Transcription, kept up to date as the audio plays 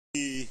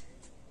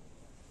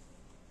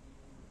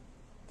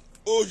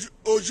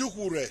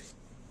Ojukure.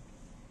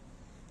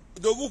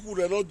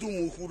 Dogukure no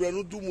dumu, kure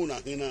no dumu na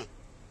hina.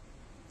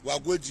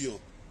 Wagwedio.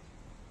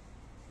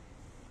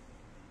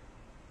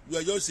 You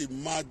are just a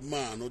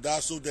madman, no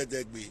that's so dead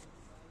be.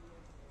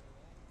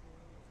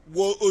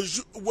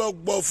 Well,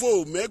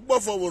 before make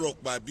before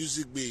rock by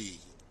Ibizugbe.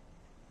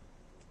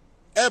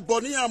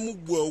 Ebony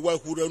amugbo wa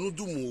kure no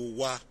dumu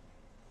wa.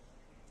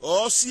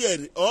 O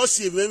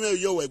si meme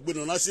yo wegbe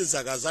no na se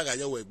zagazaga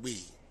yo wegbe.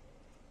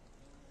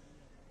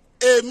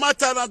 E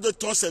matana de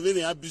ton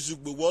sevene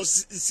Ibizugbe wo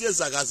si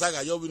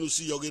zagazaga yo binu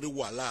si yogere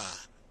wala.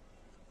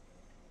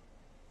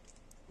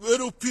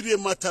 Weru pire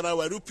matana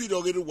wa ru pire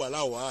yogere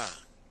wala wa.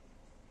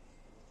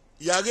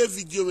 Yage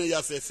video me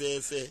ya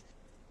fe.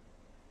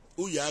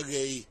 U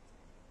yage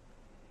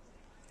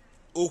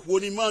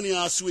okwoni mani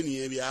asu ni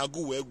e bi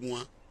agu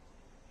wegun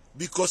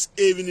because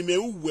even me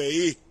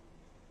uwe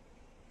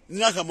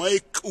na kama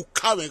e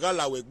ukawe ga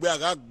la wegbe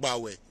aga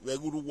gbawe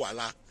weguru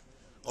wala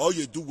all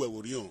you do we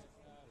wori on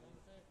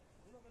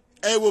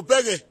e wo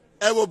bege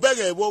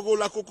e wo go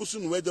la kokusu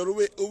nu we do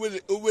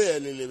we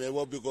elele me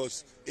wo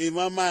because e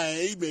mama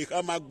e be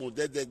ka magbon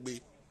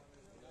dedegbe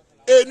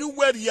enu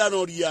we ria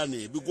no ria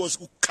ni because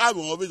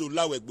ukawe o be do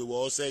la wegbe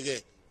wo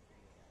sege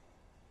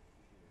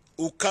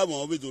ukawe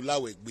o be do la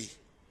wegbe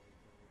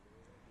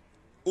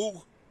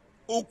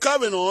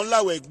ukawe no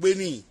la wegbe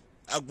ni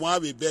agbon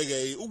abe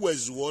bege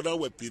uwezu ona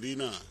we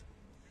pirina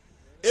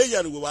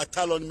eya we wa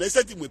talon me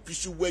seti we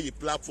pisu we ye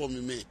platform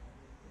me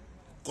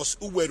cause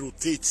we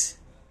rotate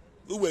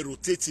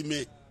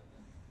me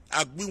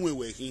agbinwe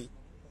we hin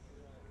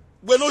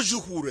we no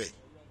jukure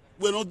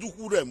we no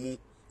dukure mu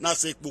na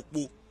se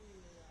popo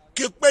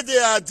ke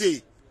pede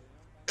ade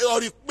e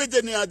ori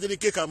pede ni ade ni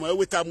ke kama e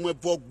weta mu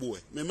ebogbo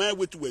e me ma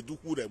wetu we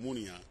dukure mu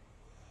ni ha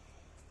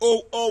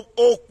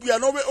o pia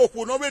no we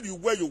okwo no we di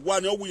we yo wa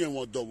ni o wuyen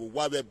won do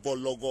wa be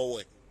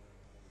bologo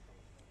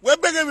we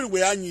bege mi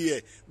we anyi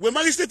e we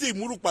magistrate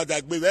imuru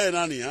pada gbe be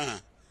na ni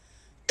ha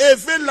e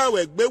fe la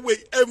we gbe we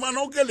e ma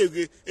no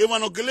gelege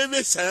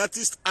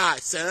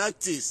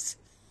scientist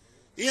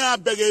iya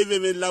bege e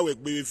me la we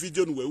gbe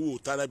video nu we wo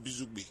tara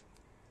Ibizugbe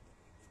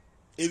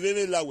e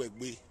me la we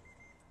gbe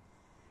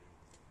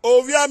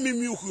ovia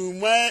mi hu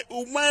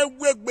ma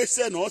we gbe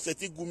se no se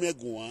ti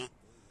gumegun ha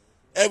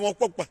e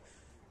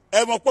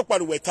mo popa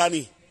nu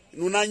wetani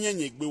nu na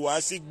nyenye gbe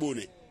wa sigbo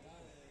ne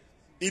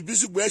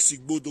Ibizugbe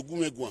sigbo do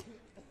gumegun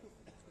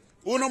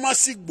uno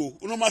masigbo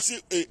uno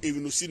masi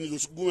evinu sini do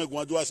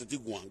gumegun do aseti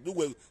gun do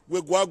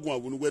we guagun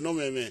abunu we no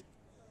meme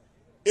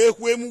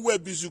eku emu we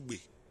Ibizugbe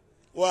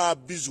wa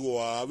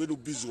bizuwa we do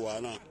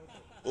bizuwa na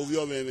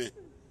ovio meme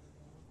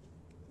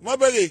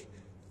mabele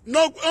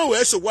no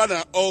we so wa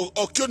na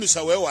o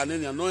kionisa we wa ne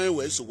no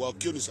we so wa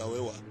kionisa we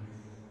wa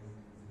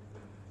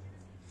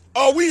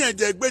o wi yen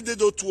je gbede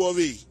do tu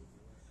owe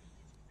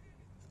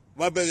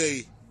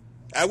mabele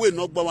awe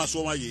no gba ma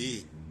so ma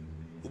ye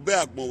ube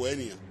agbon we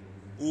niyan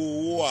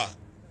owa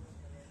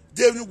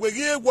David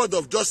we word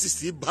of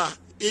justice iba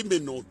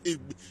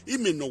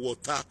imeno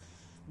water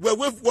we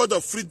word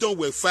of freedom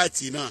we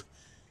fighting na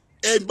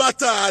e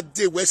matter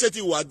dey we say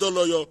ti wa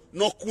doloyo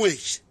no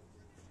quench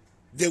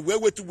the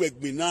we to we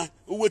gbina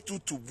we to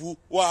tubu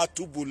wa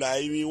tubu la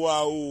imi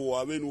wa o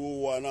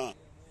amenu wa na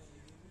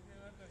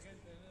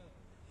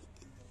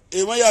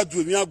e ma ya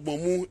du mi agbon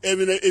mu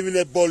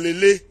emine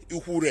bolele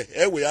ihu re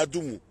e we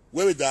adumu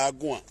we da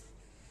agun a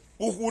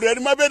ukure ni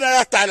mabe na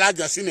ya tala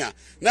jasinia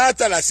na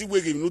tala si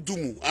wege no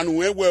dumu anu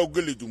we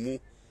ogele dumu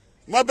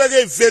mabe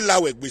ge vela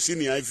we gbe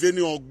sinia ife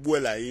ni ogbo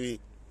la yin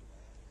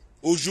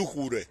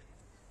ojukure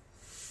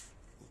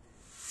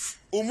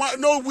o ma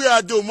no we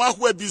ade o ma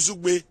hu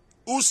Ibizugbe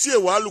o sie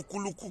wa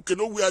lukuluku ke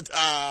no we ade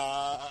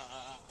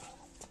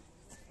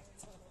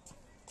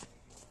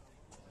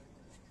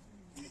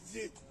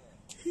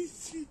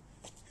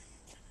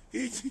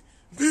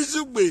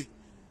Ibizugbe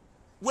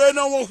we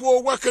no wo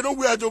hu wa ke no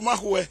we ade o ma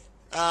hu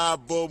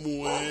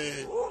abomu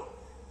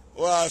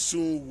wa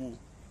sungu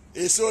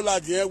eso la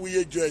die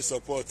we joy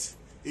support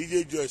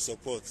ije joy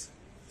support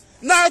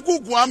na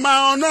gugu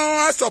ama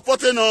no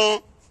support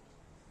no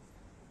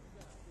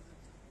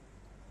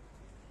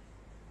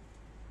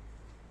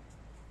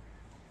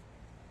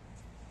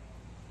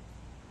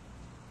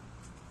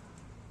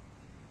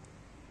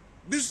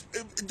bis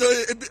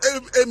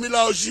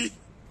Emila Oji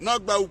na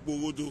gba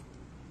uporodo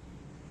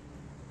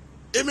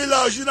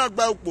Emila Oji na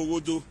gba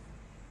uporodo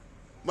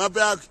ma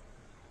bag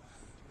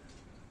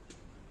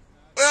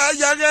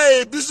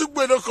yage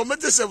Ibizugbe no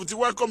committee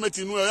 71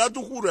 committee nu ya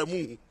duku re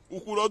mu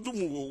ukuro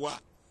dumu wa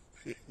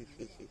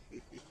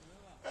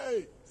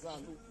hey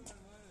salu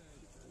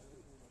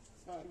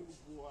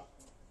bua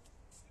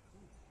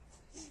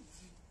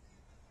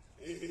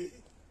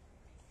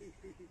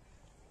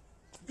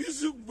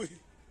Ibizugbe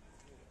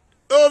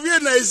ovie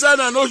na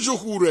izana no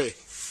jukure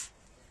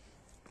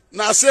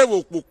na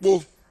sewo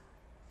popo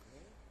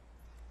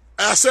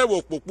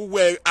asewo popo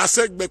we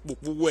asegbe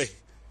popo we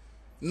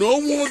no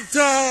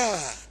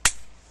wonder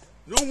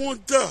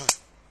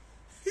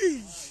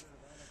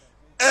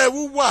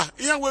wuwa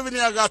iya we ni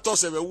aga to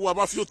se be wuwa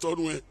ba fi to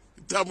nu e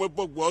Tamo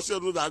bogbo ose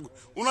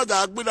uno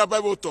da agbina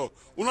Bible to.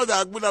 Uno da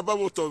agbina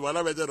Bible to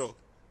wala bedero.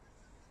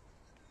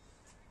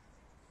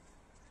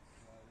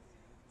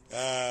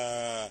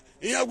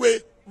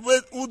 Iyawe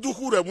we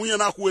udukure munya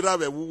na kwera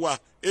be wuwa.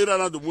 Era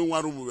na do mu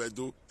nwaru mu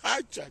wedo.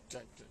 Ha cha cha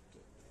cha.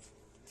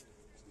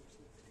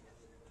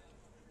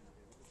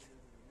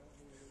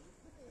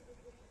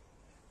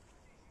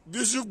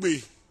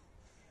 Ibizugbe.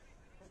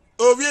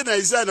 Ovie na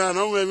Isana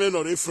na we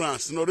no re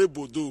France, no re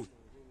Bordeaux.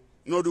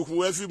 No do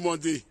who every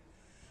Monday.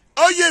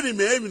 Oye ni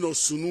me no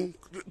sunu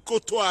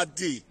koto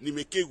ade ni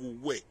me kegu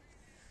we.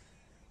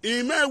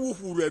 Ime wu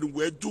hure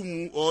we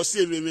dumu o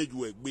se me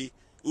meju egbe.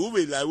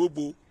 Uwe la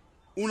wobo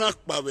una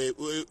pawe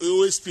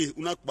OSP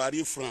una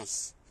pari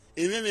France.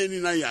 Ime me ni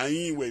na ya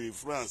yin we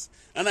France.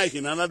 And I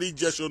can another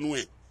gestion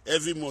we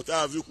every month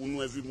I have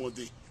you every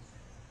Monday.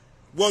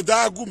 But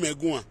da agu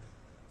megun.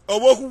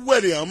 Owo ku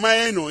we an ma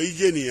en no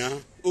ije ni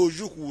an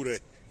ojuku re.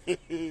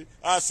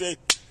 Ase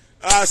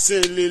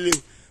lele.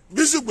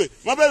 Ibizugbe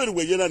ma be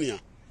we ye na ni an.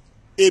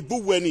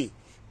 Ebu weni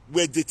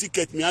we the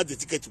ticket me had the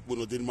ticket to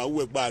no de ma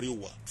we gba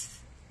wa.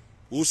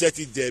 Who set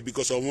it there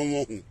because of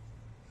one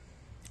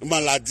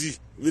malady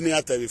we ni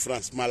ata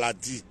France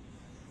malady.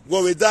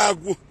 Wo we da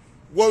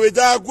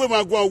agu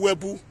ma go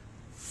webu.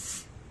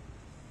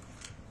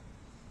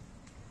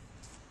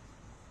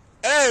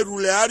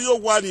 Rule ario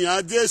wani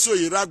ade so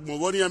iragbon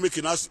woni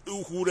ameke na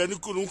hu re ni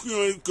kunu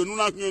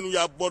na kunu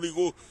ya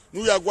borigo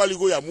nu ya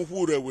gwaligo ya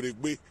muhu re were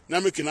gbe na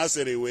ameke na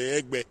sere we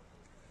egbe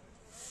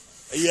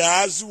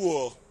ya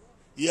azuo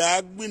ya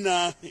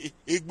agbina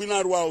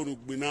igbina ruwa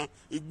onugbina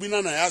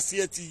igbina na ya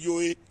sieti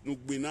yoe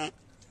nugbina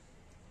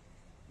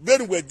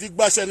benu we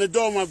digba se ne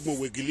do ma gbon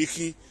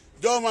wegiliki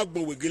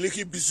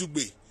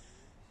Ibizugbe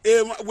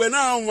we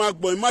na ma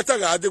gbon mata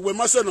ga de we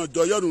ma se no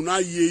do yo nu na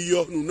ye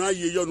yo nu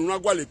na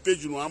gwale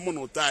page nu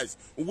amonetize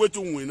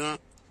wetu nwina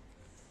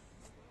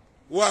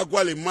wa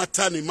gwale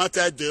mata ni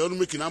mata de yo nu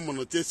make na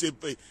monetize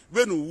pay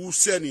benu wu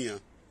se ni ya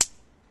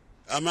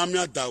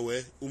amamia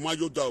dawe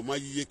umajo da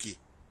umayiyeke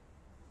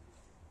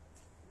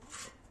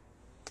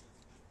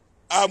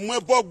amwe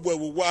bogbo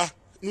ewa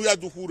nu ya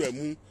duhu re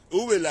mu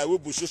owe la we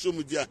bo social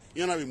media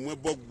yana be mwe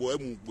bogbo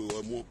emugbe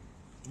emo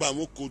ba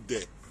mo ko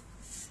de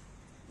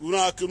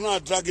una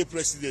drag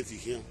president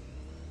here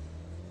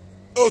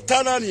o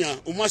tanania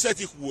o ma se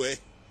ti ku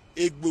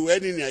egbe we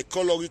ni ni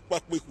ikologi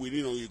pape ku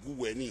ni no egu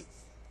we ni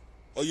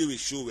oye we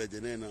show we de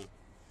na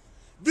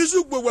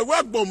Ibizugbe we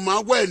wa gbon ma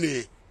we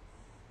ni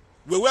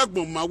we work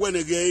bon ma when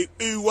again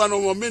one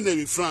of men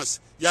in France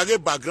ya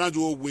get background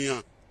o we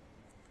yan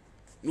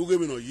no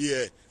give me no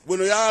year when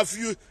you have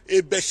you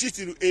a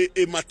bedsheet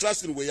a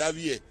mattress we have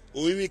here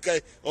o mi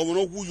kai o mo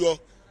no guyo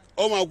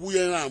o ma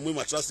guyo na mo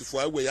mattress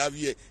for we have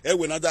here e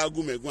we na da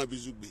agu megun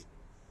Ibizugbe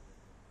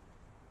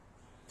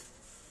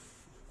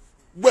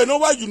when no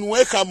wa you no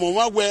e ka mo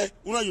ma we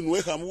una you no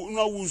e ka mo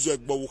una wuzo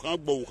egbo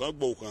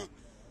kan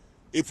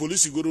e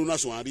police go na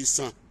so ari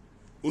san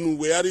unu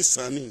we ari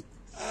sani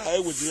I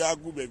would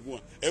agu megun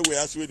e we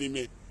aswe ni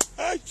me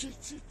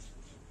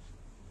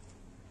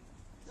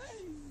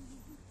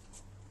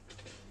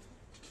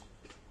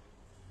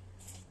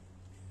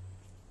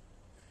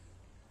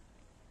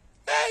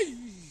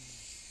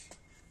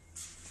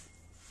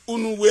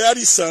unu we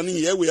ari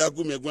sani e we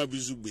agu megun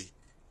Ibizugbe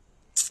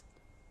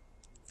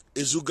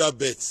Ezuga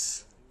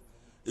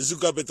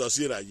bet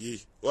osira ye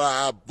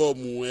wa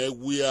bomu e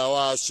we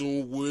wa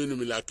sun wo enu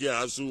mi la ki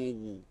asun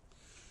wu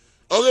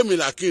ore mi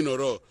la ki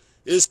noro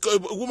is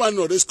woman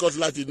no this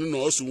Scotland you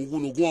know so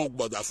ngun ogun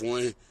ogboda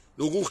fun e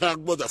ogun kan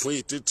gboda fun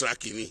e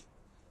track ni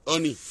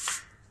oni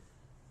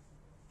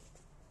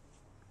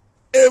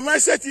e ma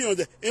setting on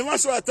the e ma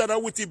so atara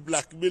with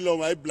blackmail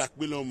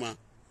ma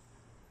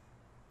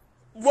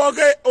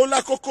boge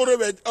ola kokoro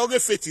be oge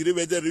fetire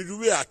be there you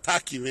we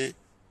attack me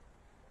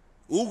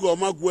ugo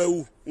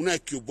magwewu una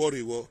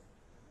kyobori wo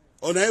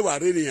ona e wa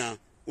reni ya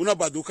una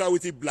baduka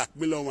with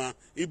blackmail ma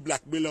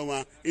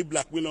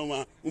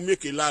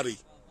umeke lari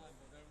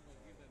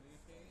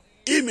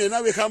ime na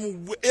we kam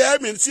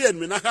me ti en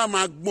me na ka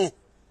ma gbon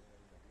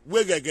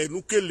we gege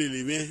nu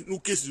kelele me nu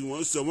kesi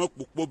won so mo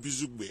popo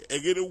Ibizugbe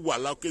egere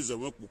wala kesi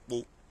mo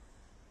popo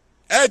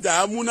e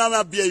da amuna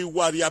ma bia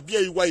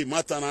iwa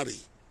imatanari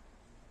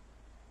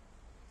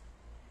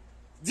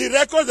the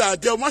record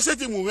that the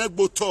maseti mu me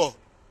gboto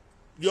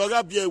the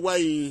oga bia iwa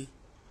yin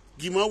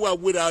gimo wa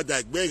without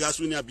that gbe ga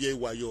so ni abia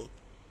iwa yo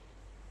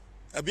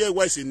abia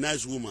iwa is a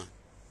nice woman.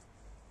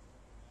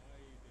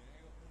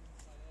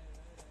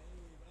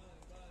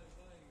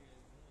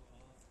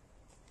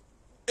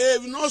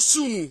 No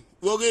soon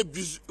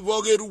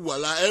woge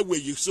ruwala ewe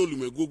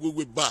yisolume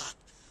gogwe ba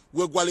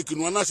we gwale ki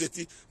nwana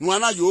seti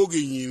nwana yo oge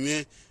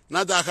yinwe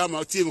na da aka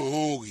ma ti mo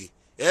hoge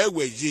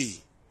ewe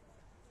ji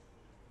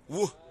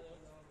wo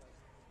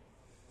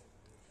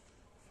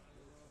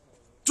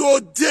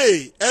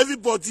today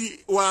everybody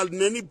while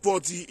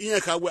anybody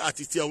in ka we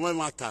Atiti o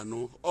mata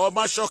no o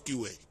ma shock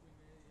we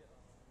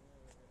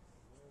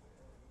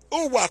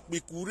o wa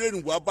pikure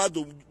nu wa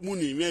bado mu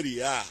ni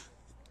meri a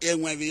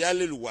enwe ya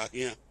lelu wa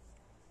hian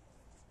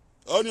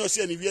Oni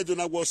osi ani vie do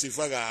na gwo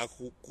sifa ga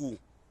ku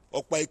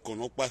okpa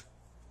ikon okpa.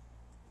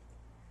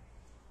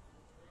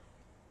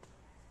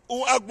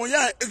 O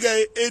agbonya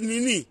ga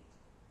enini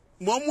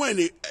momo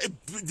ene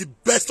the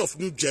best of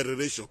new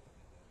generation.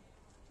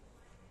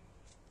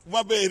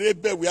 Wa be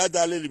rebe we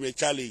adale me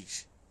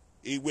challenge.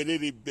 E when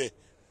rebe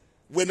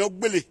when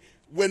ogbele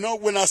when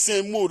I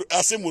say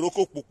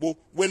moroko popo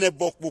when e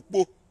bok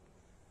popo.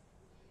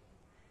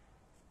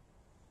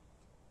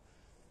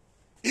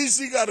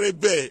 Iziga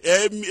rebe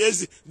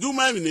do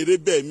my in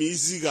rebe mi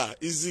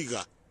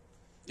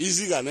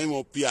iziga na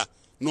mo pia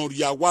no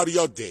ya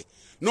warrior de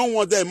no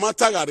one there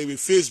matter ga with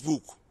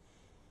Facebook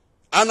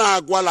ana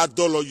agwala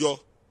dolo yo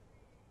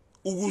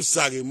ugu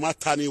sage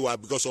matter ni wa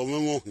because of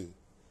me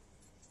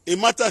e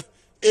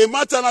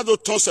matter na do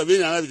ton 7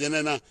 na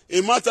jenena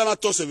e matter na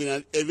ton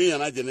 7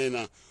 na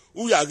jenena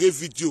u ya ge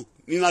video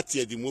ni na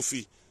tie di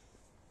mofi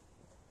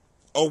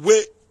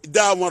owe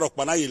da won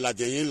ropa na yin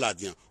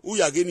ladian u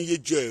ya ge ni ye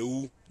jo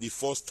ewu the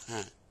first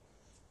time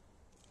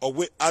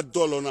owe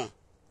adolo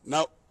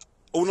na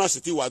una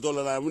city wa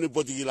dollar na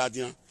anybody gi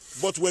ladian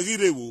but we gi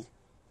rewo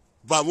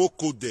ba mo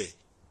code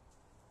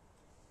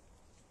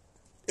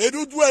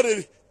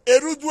eruduere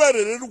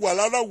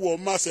wala na wo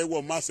mase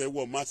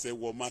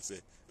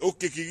o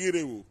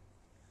kekigire wo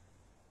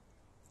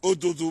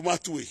ododo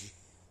matwe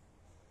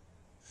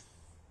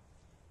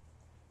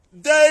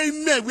dey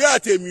me we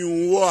atemi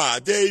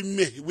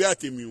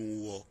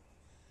wo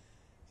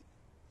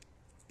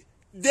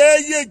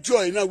dey ye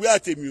joy na we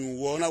atemi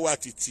wo na wa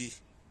Atiti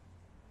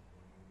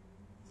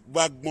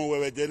bagbon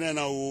wewe de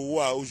na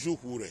wo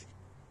ojuku re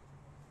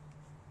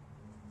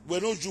we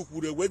no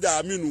juku re we da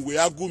aminu we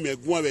agun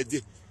megun we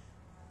de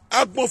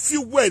agbon fi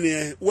we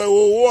ni we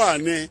wo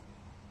ane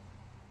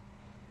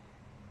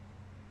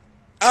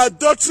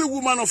adultery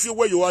woman of your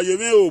way you are, you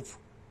may hope.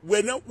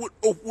 When no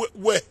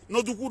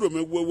do good,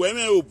 we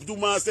may hope to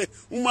master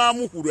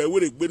Umamuku,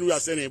 where it been we are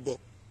sending.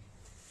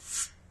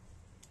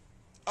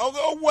 I'll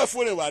go away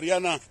for the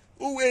Variana,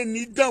 who will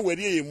need done with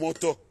a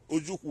motor,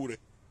 Ojukure.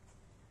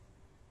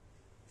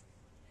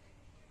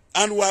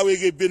 And while we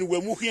get been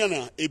with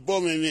Mukiana, a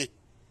bomb in me,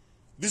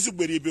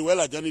 Ibizugbe be well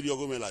at Johnny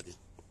Diogo Melody.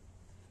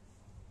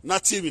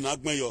 Not even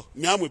Agmayo,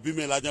 Miam will be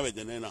Melania with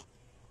the Nena.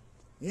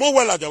 More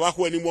well at the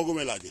Waku any Mogo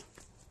Melody.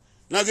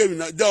 Na give me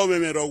that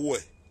me rowe.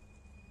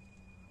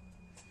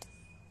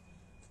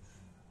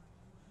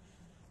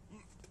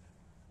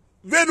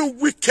 When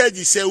wicked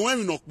you say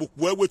when not book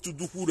where to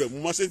do who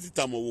them must say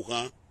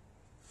tamo.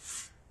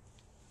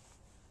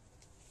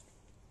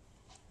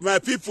 My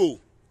people,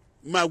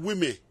 my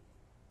women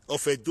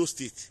of Edo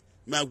State,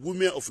 my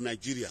women of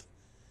Nigeria,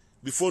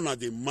 before now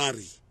they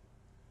marry,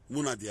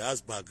 one the house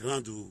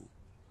background,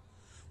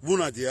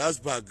 one the house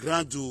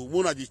background,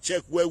 one the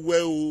check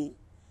well.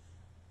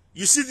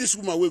 You see this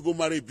woman will go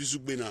marry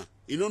Ibizugbe now.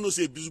 You don't know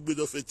say Ibizugbe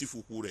don't fit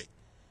fukure.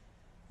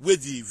 Where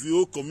the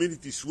VO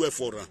community swear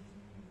for her.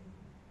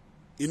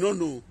 You don't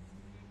know.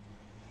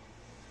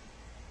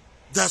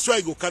 That's why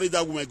I go carry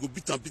that woman, I go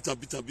beat.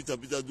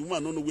 The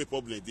woman don't know where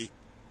problem dey.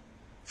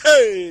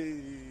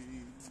 Hey!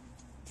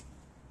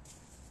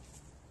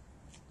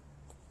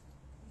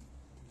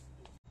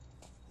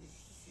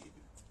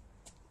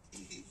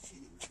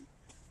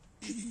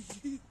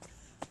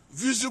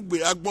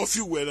 Ibizugbe agbon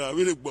fi we na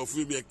we le gbon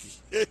fi meki.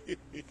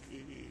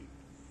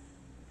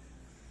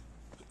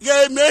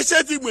 Yeah, me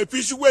set him a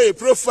picture where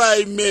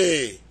profile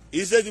me.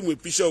 He said him a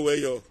picture where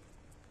yo.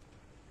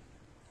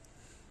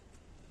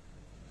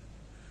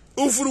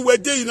 Ufuru we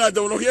dey na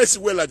don no yes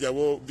well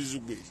ajawo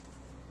Ibizugbe.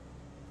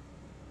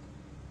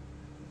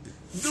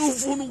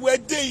 Ufuru we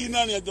dey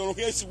na don no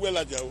yes well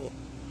ajawo.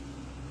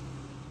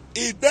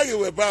 E beg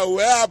we ba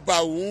we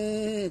aba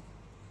un.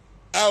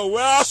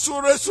 Awa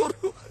sore.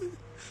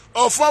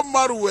 Ofo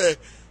maruwe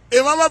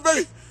e mama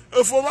beg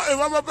for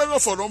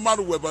no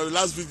maruwe but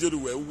last video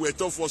we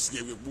talk first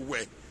game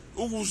we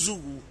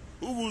uguzugu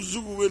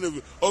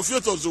we of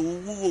your to zo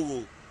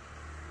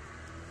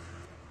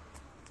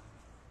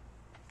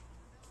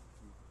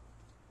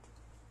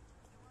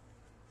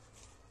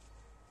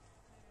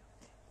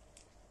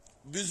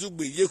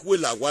Ibizugbe yekwe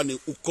la wa ni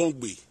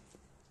ukongbe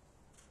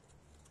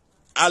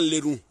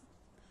alerun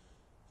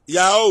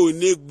ya o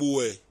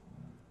negbo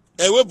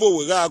ewe bo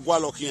we ga agwa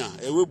lokian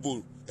ewe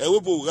bo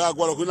ga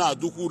agwa lokian na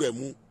aduku re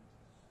mu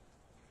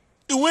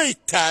iwe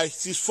itai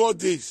 4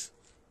 days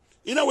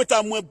ina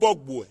weta mu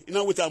bogbo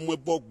ina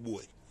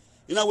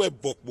we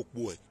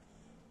bokpo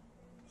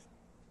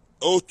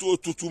o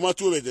tutu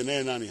matu we de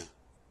na nia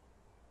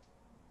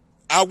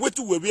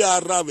awetu we bi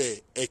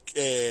arabe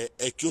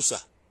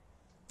ekiosa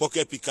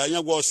poke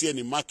pikanya gwa osi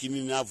ni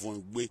makini ni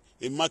avon gbe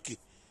e maki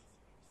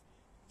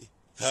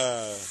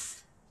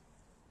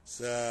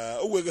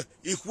sa uwega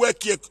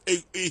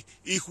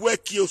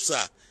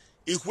ihwekiosa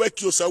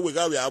we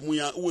ga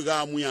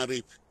amuya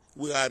rape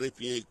we ga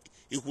rape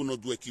iku no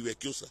do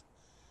ekiosa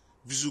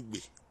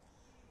Ibizugbe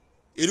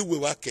eruwe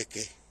wa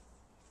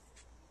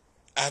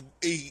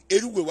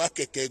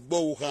keke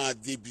gbo ha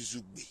de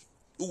Ibizugbe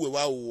uwe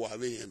wa wo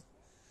awen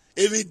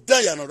evi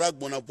da ya no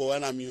ragbona bo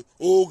na mi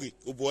oge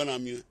obo na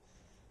mi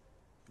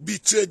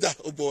Betray that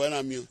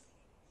obowana mi.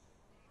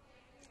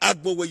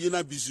 Agbo we yena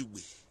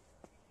Ibizugbe.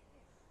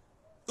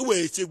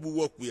 Uwe echegbu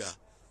work we are.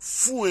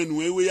 Fu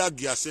enwe we ya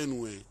giase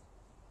enwe.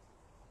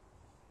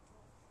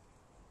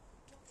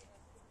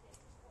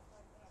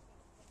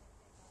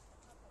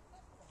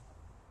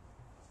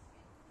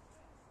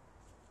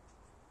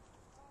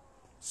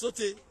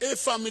 Sote a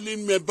family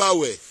member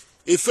we.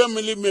 A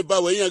family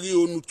member we yagi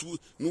onu tu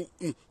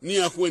ni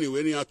ahweni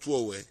we ni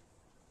atuo we.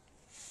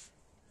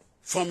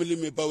 Family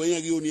member we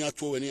yagi oni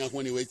atuo we ni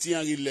ahweni we ti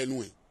yagi lenu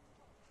we.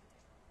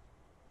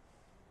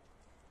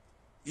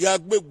 Ya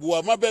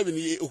gbegbo ma be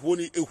ni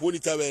ehoni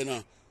tabe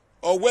na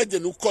o wede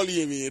no call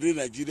yemi in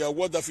Nigeria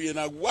what da fi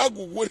na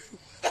wagu wo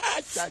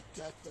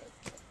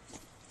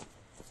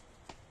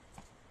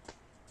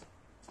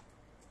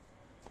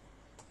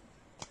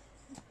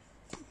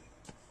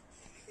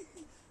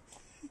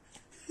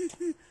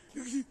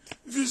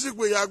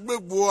Ibizugbe ya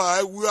gbegbo a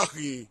ewu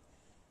ahin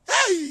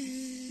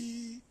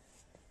ai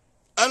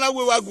ana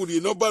we wagu ni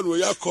no ba no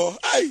ya ko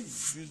ai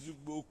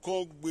Ibizugbe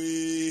ko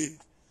gbe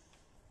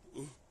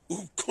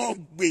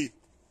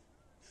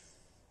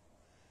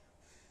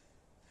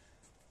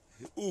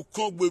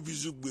Ukongbe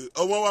Ibizugbe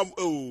omo wa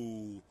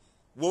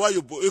wo wa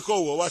yobo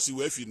eko wo wa si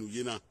we fi nu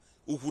ye na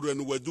uhuru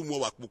enu wedu mo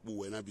wa popo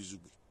we na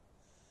Ibizugbe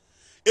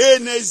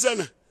na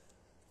izana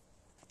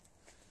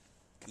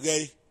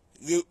gay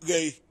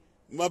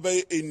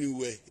mabe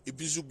anywhere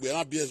Ibizugbe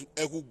na bia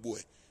ekugbo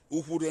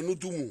uhuru enu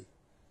dumu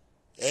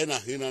na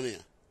hina ne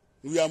ya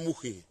nu ya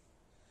muhin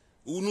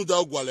unu da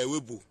ogwala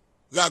webo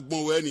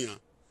gagbon we ni ya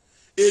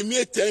Emi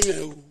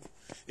eteme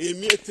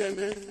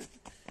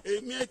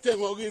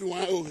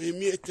ogiruwa o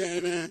emi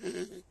eteme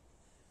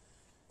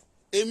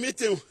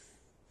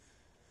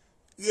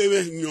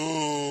gebe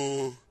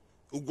nyo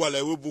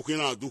ugwala we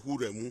bukina aduhu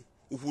remu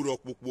uhuru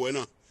opopo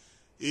na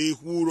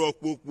ehuru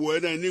opopo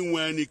na ni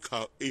nwa ni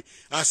ka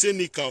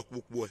asenika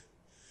opopo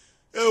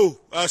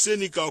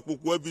asenika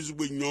opopo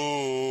Ibizugbe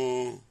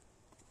nyo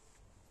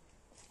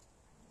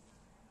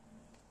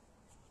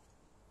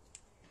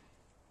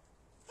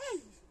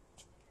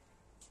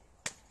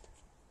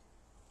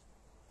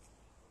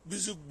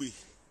Ibizugbe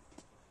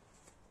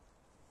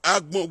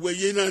agbon we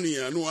ye na ni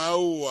anu a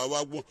o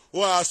awagbon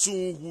o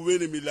asun wu we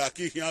ni mi la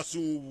ki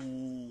asun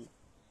wu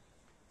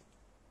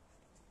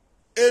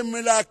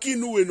emi la ki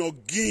nu we no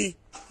gin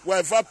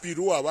wa fa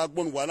piru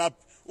awagbon wa na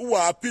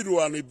wa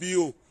piru an bi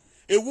o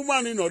a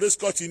woman in this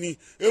country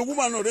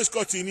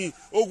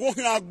ogun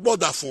hin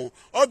agboda fun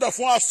oda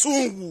fun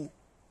asun wu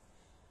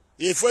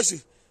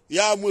efesi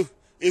ya mu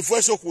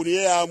efesi okuni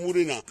ya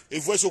amuri na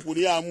efesi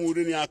okuni ya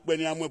amuri ni ape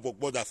ni amu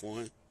egboda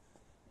fun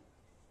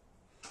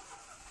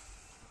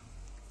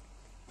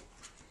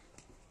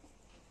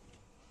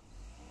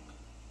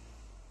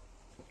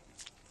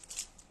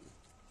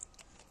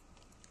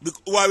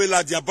Wa we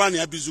la diabani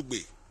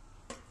Ibizugbe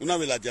una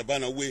we la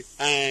diabana we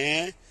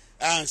and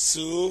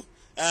so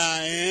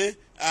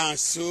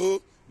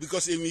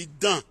because if we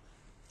done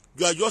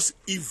you are just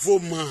evil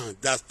man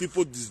that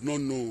people did not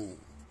know.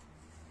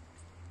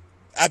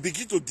 I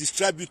begin to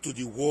describe you to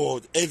the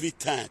world every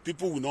time.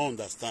 People will not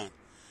understand.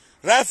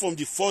 Right from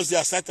the first day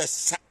I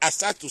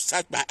start to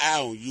set my eye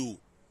on you.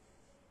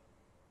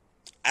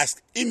 As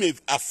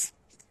image of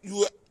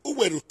you who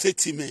were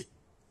rotating me.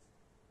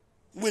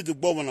 With the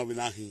woman of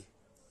Inahi.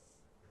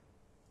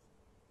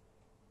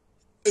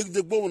 If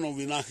the woman of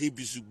Inahi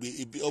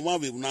Ibizugbe, or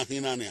one with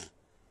Nahinania,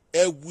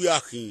 we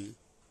are him.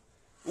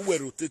 Who were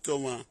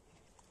rotating one.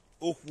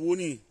 Oh,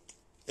 Woni,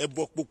 a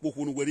book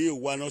where you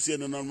one or see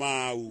no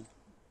normal.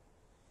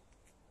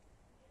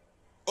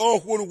 Oh,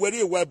 where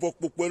you were book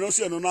when I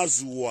see no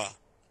Nazua.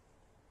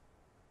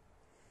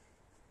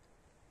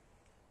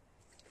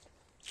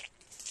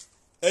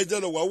 I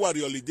don't know what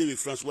you holiday with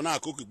France when I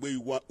cook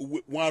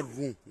one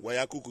room where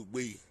I cook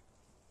away.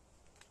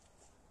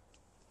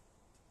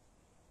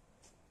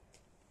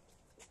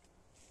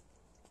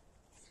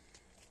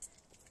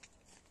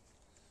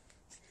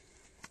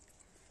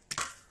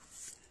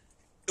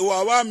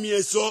 Uwa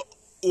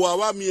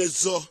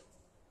mieso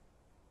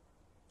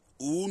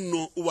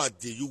uno uwa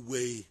de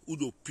yuwe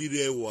udo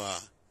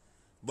pirewa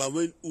ba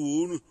when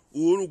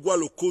unu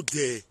gwalo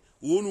code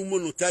unu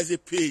monetize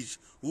page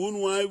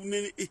unu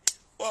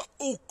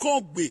o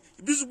kongbe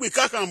Ibizugbe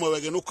kaka mo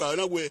wege no ka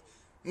na we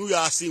nu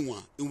ya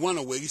asinwa in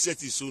na we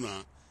reset is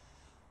na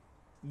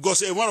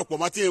because e wan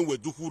opomate en we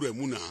duku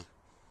remu na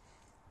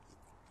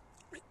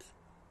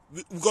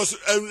because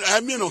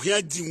I mean no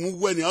here di mu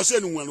we ni o se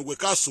nu wan we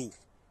ka so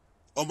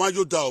o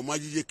majo da o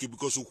majije ke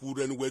because oku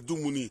re ni we du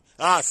mu ni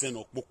a se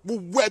no popo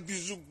we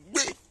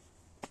Ibizugbe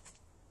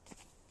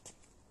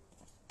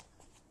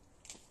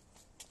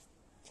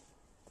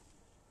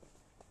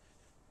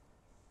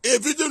e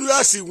video nu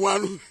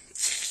asinwa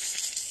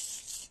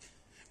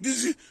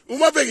this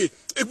uma begi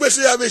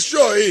egbese ya be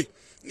sure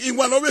in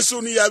one of so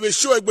ni ya be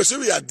sure egbese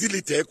we ya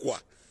delete kwa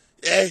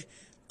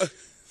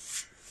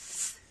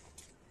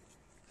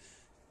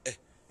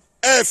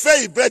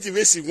fe breath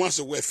we si once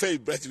away fe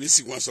breath we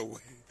si once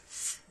away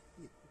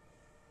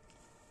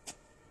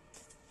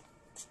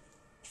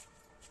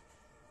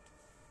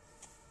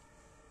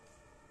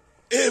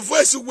A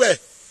voice where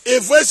we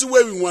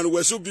want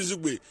to so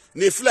Ibizugbe.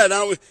 Ne fly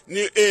now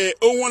ne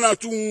one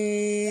to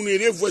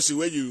ne voice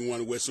where you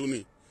want to so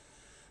ne.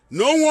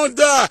 No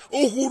wonder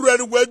who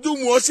read where do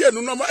more say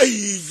no number. Hi.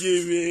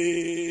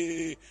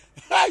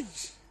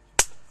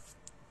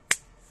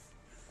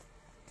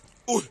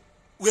 Oh,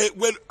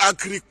 when I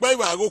creep by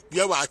I go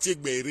Pia, I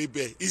take by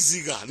Rebe.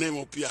 Easyga name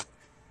of Pia.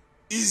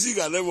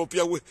 Easyga name of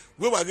Pia.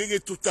 Where I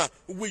get to ta.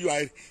 Where you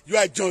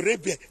are John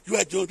Rebe. You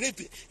are John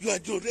Rebe.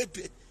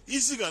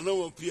 Easyga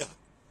name of Pia.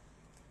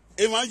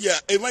 Ema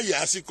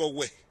ya asiko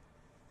we.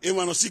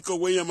 Ema no siko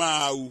we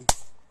yama au.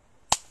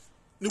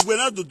 Ni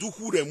wena do du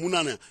hure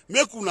munana.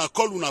 Make una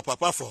call una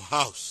papa for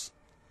house.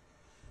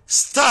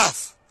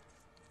 Staff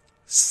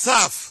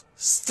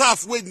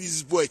when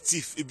this boy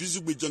thief.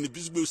 Ibizugbe John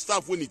Ibizugbe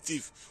staff when he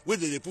thief. When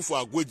they put for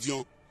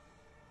Agwedion.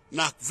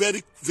 Na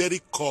very, very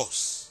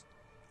course.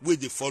 Where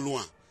they follow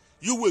on.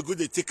 You will go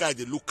they take out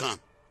the look on.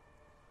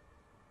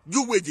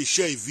 You will they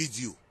share a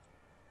video.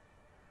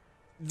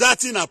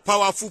 That in a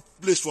powerful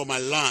place for my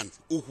land,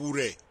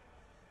 Uhure.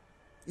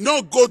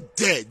 No go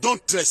there,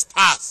 don't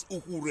trespass,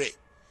 Uhure.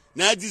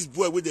 Now this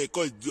boy, what they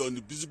call it, on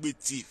the Ibizugbe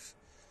thief.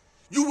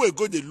 You will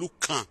go the look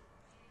can.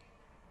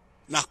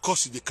 Now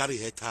cause you they carry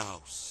head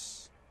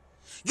house.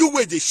 You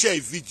will they share a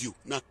video.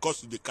 Now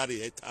cause you they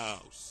carry head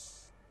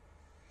house.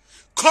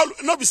 Call,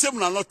 not be saying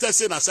not tell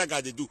say na saga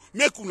they do.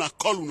 Make una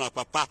call una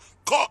papa.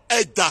 Call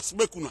elders,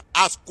 make una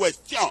ask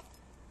question.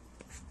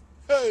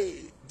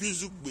 Hey,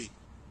 Ibizugbe.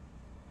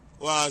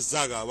 Wa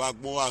zaga wa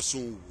gbon wa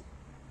sun wo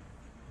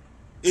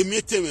emi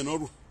eteme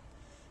no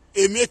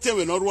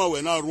ruwa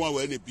we na ruwa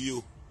we ne bi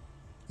o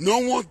no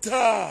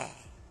wonder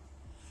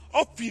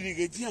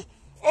opirigedian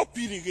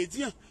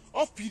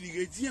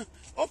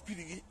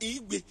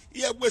igbe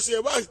ye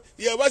gbese ba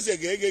se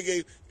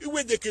gege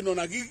iwe de kino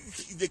na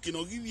de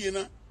kino girie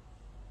na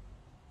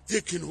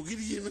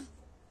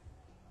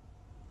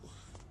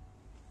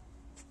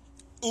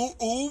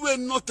who will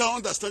not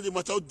understand the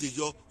matter of the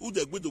job, who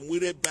they go to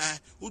Mure by,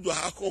 who do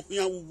have come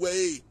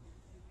way.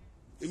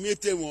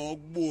 Immediately,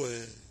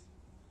 boy.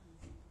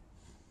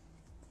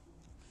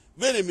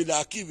 Very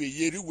milaki, we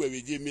yeru,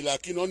 we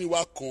milaki, only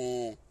work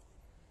on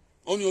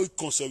only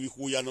concert with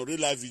who are not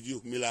live video,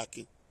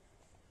 milaki.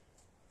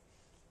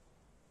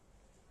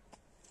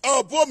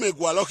 Oh, boy, me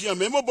go lucky, and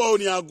member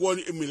only are going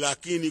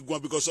milaki in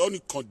Iguan because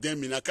only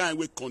condemning, I can't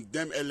wait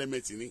condemn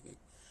elements in it.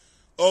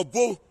 Oh,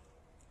 boy.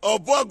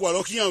 Obo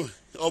agwalokian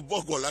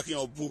obo golaki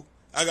obo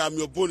aga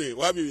mi obo ne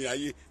wa mi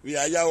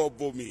aya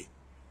obo mi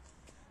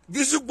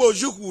Ibizugbe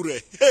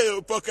ojukure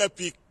hey pocket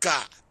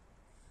pika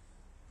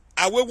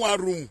awe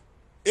one room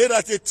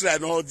era te try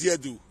no there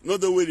do no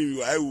the way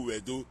you I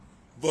will do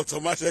but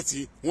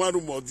automatically one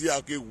room or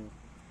there akewu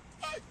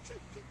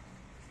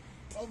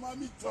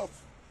mami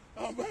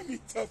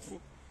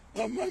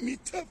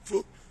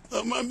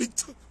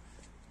top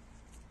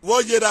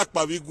wo yera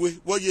pa wigwe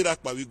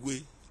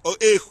o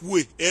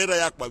ehwe era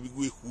ya kpa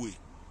wigwe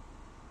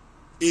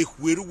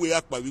ehweruwe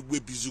ya kpa wigwe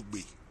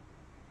Ibizugbe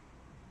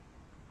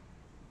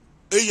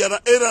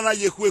era na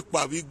yehwe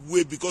kpa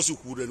wigwe because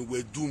ukure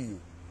we dumu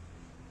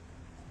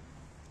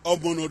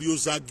omono ri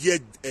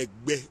ozage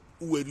egbe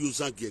uwe ri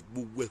ozage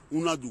egbugwe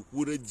una du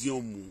kure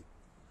diomu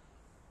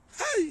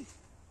hey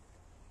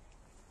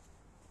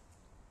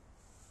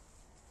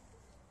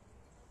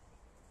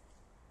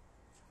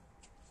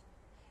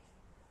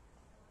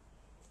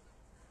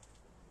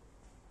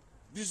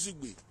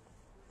Ibizugbe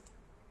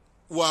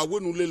wa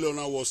wonu le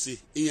lona wo se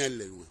iyan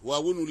lewe wa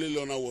wonu le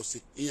lona wo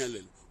se iyan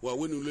lele wa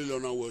wonu le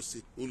lona wo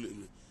se o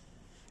lele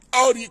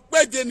ori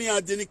peje ni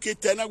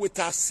adenikete na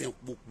weta sen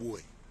popo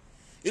e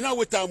ina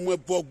weta mu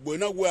ebogbo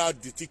ina we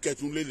adi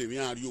ticket un lele mi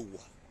ari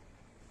owa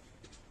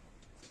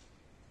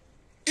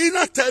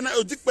ina tana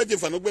odi peje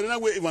fa no gbe na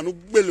we ifanu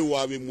gbele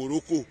wa we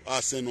Morocco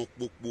asen no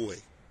popo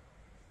e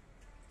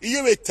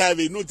iye we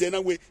tave no de na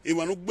we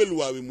ifanu gbele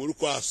wa we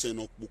Morocco asen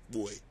no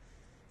popo e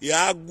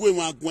ya gwe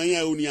ma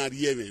gwanya oni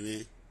ariye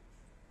meme.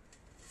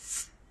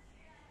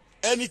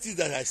 Anything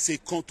that I say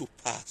come to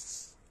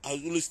pass. I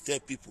always tell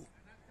people.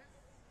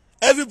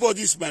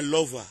 Everybody is my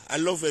lover. I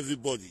love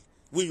everybody.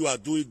 When you are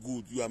doing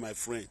good, you are my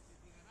friend.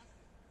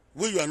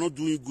 When you are not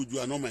doing good, you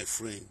are not my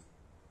friend.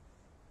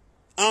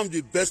 I'm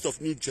the best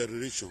of new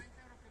generation.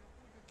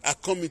 I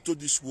come into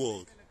this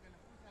world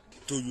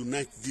to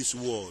unite this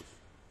world.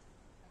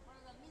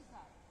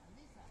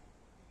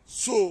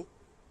 So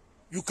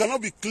you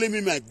cannot be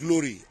claiming my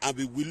glory and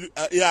be willing.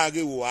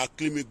 I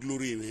claim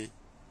glory, man.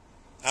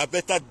 I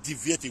better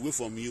deviate away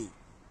from you.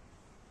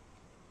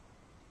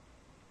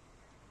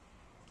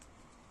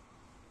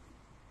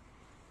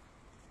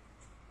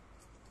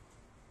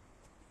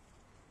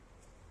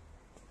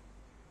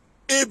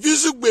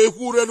 Ibizugbe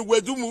hure no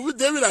wedu mu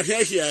David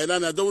ahia na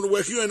na do no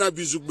wahio na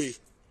Ibizugbe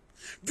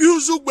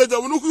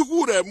do no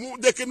hure mu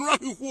de ke no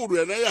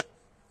hure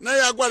na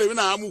ya gware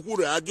na amu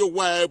hure ajo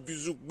wa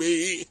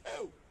Ibizugbe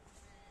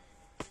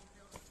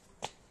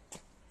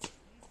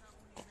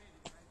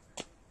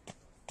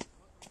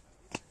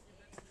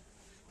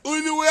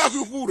Uni we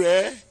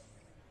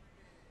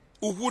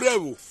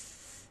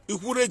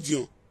hure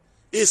dio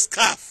a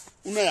scarf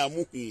una ya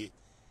muhi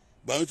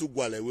ba to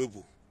gwale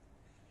webu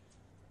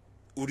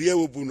uriye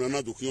webu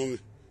na dokion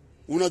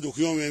una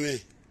dokion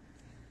me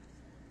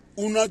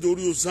una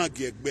dori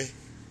ozangi egbe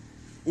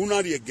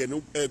una ri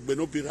egbe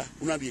no bira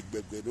una ri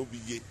egbe no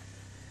biye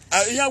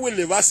ya we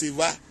le va se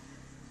va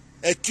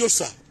e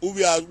kiosa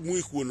ubi amu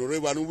iku no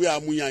reba no we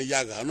amu yan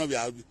yaga no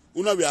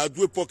una be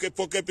adu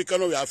poke pika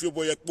no be afi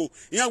boye po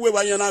ya we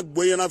ba yan na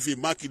gbo yan na fi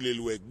mark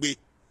lelu egbe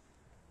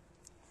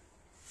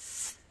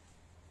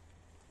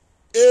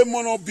e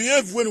mono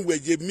behave when we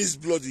je miss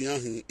blood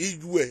yan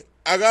ijuwe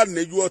aga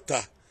neju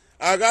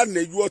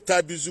ota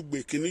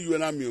Ibizugbe kini yu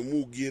na mi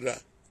mu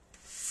gira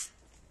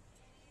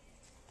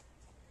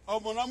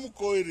omona mu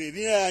ko ere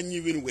ni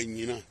anyi bin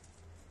wenyina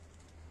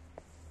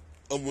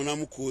omona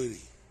mu ko ere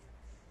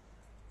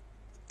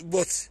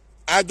but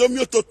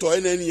adomio toto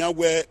eneni ya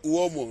we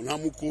uomo na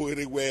mu ko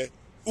ere we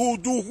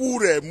uduhu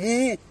re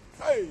mu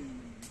hey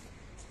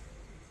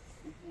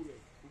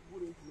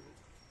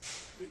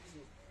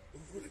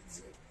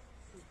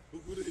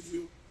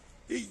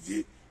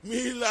iji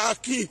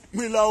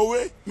mila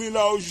owe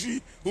mila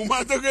oji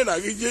umatoke na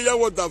gije ya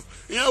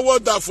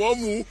woda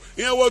fomu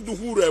ya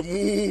woduhu re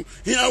mu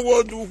ya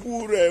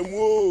woduhu re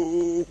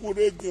mu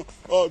kurejo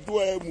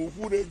odu emu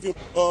kurejo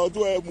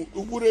odu emu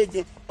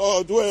kurejo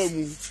odu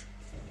emu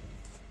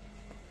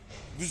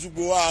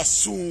Ibizugbe wa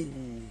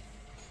asungu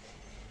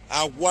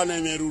agwa na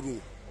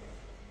meruru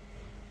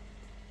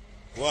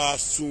wa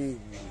asungu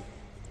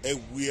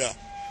ewia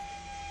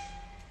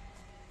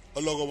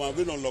ologoma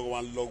bi no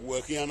logoma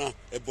logwe kiana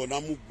ebo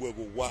na mugwe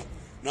wa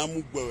na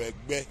mugwe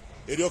egbe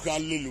eri o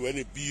kan lelu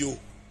ene bio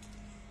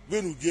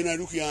benu je na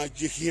ruki an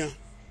je kian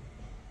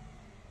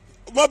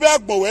mo be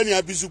agbon we ni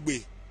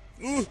Ibizugbe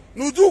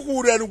nu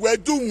duku re nu we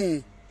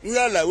dumu nu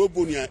ya la we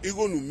bonia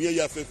igonu mi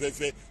ya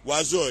fefefe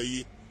wa zo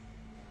yi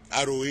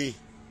aroyin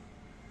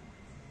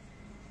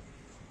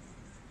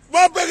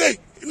bo bege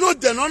no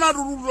de no na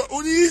ruru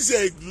oni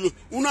ize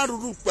una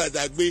ruru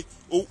padagbe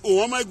o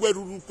won ma gbe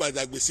ruru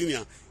padagbe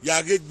sinia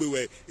ya gegbe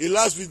we e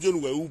last video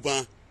we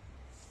uban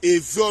e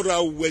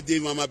vora we de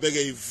mama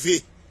bege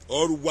eve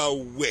oruwa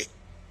we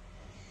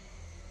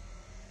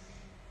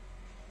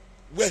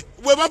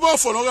ma bo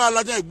fono ga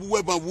alajan igbu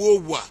we ba wo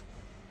wa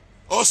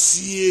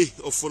osie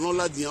ofono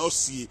ladian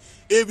osie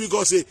e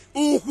because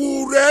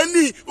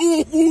ukureni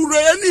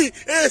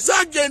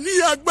esage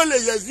ni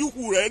agbele yesi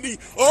ukureni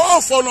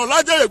o fono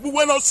lajan igbu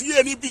we no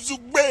sie ni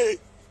Ibizugbe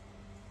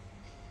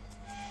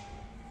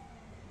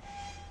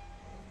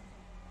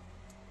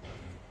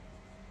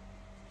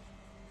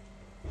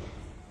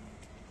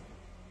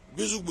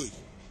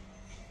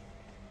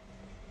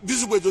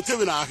Ibizugbe do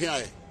temi na ahia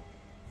e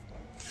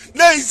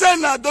na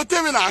izena do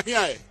temi na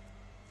ahia e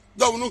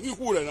do no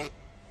hikure na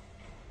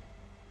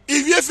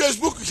if you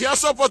Facebook here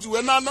support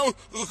we na na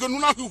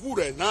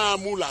hikure na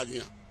mula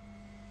nia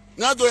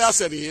na do ya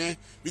seri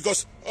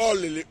because all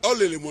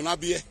lele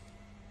monabie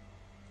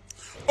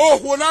oh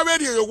wona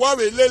be yo wa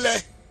we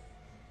lele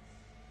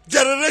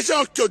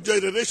generation to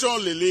generation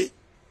lele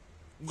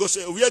go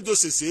say we do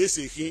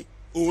se hin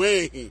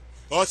owen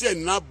o se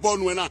na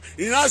bonu na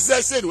ina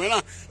se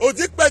na o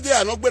ti pede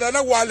ana gbera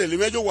na wa lele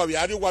mejo wa bi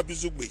ari wa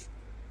Ibizugbe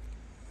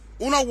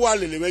una wa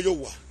lele mejo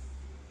wa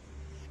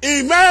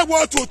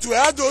imewo tutu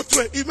ado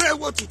tu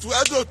imewo tutu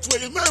ado tu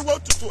imewo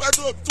tutu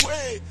ado tu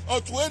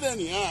o tu ene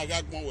ni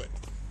aga gbon we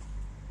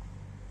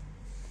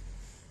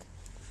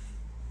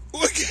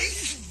okay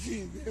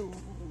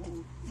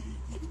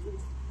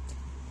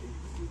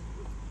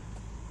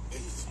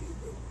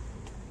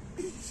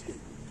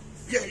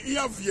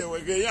yeah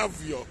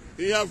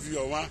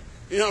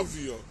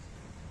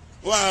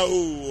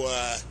wow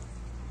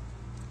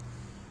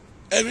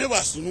emi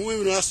wasunu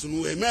we no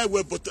asunu e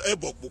mewe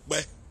ebo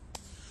pope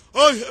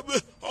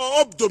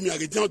obdomi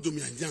agejan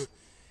domi anjan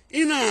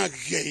ina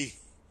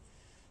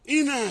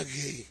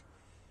gei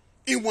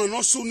iwon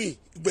no suni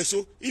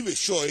gbeso ibe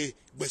sure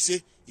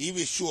gbese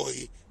ibe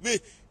sure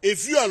be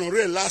if you are not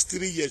real last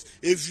 3 years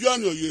if you are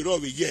no year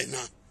of a year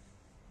now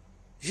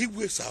he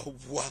will sa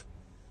wa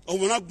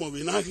omona gbon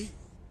be na ri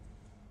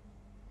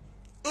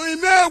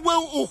imewe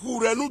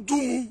ukure nu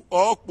dumu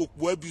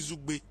opopo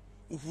Ibizugbe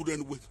ukure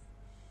nu we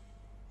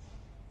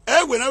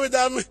ewe na we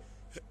da me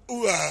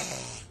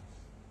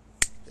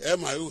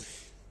my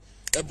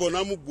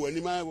ebona mugbo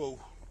ni my wo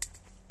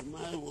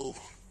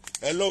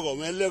elogo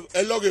me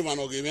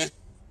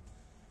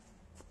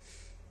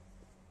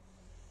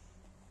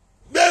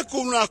be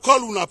kuna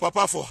call una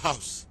papa for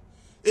house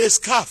a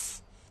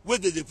scarf where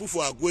they put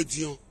for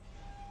agwedion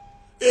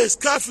a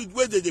scarf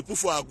where they put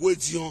for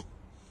agwedion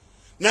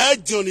na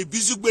John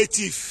Ibizugbe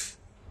thief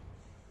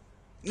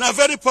na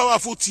very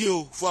powerful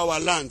thing for our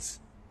land.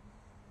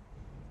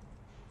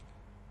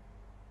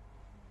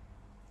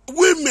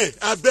 Women,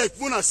 I beg,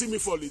 mona see me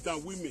fall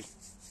down. Women,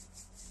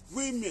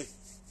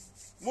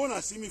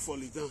 mona see me fall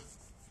down.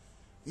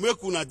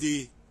 Make una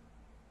dey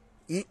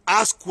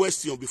ask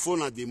question before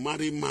na dey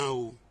marry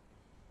man.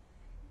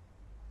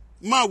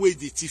 Man wey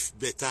dey thief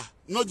better,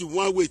 not the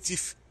one wey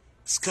thief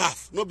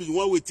scarf, not be the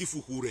one wey thief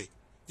uhure.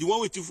 The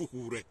one wey thief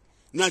uhure,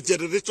 Na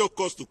generator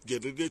cost to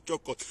generator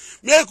cost.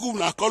 Make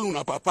una call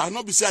una papa,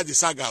 not be say the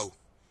saga.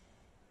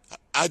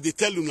 I dey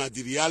tell una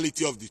the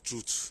reality of the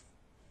truth.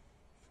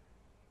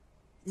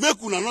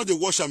 Make una not the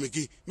watch am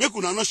again. Make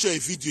una not share a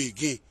video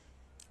again.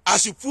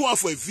 As you put on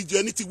for a video,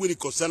 anything when it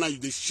concern you,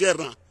 they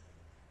share am.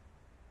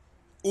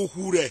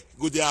 Uhure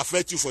go dey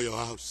affect you for your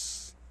house.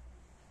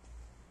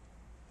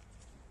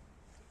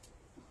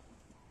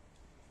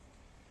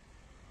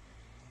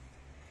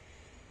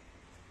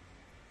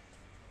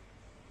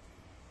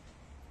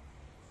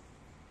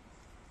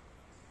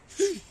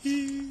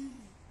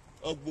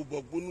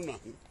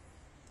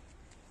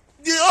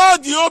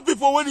 The old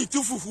people when they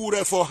too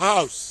fufu for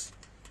house,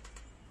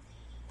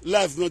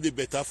 life not the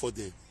better for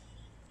them.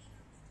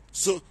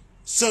 So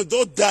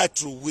don't die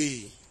through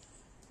way.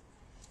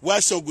 Why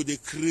some go they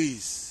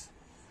craze?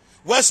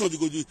 Why some they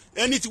go do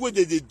anything where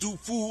they do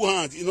full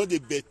hand, you know the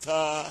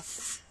better.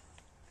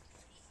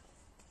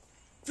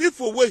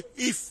 People when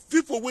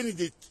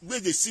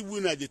they see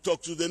when they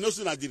talk to, they know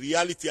that the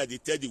reality and they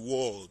tell the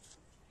world.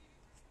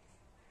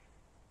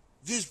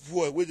 This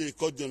boy, when they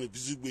call John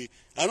Ibizugbe,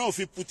 I don't know if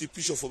he put a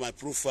picture for my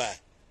profile.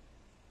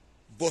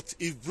 But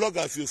if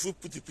blogger, if you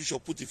put a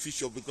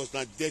picture because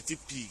na dirty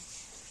pig.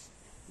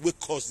 We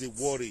cause the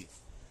worry.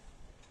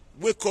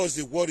 We cause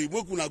the worry.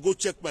 We're gonna go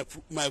check my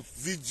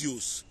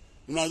videos.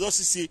 Una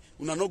just see,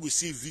 una not go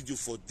see video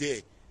for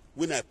there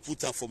when I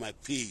put them for my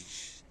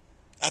page.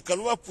 I can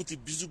never put a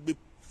Ibizugbe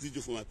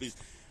video for my page.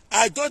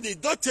 I don't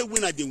tell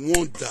when I they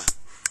wonder.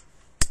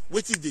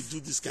 What did they do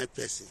this kind of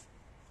person?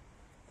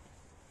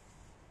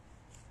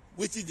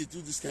 What did they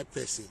do this kind of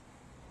person?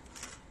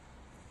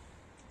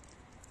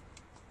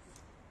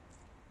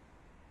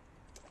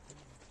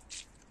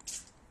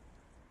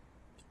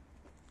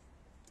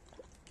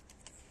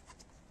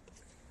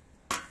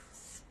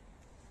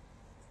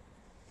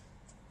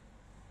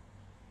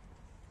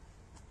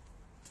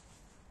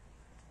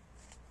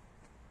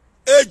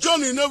 Hey,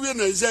 Johnny, no we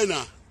na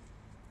zena.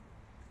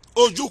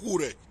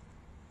 Ojukure.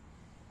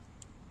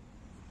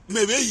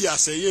 Mebe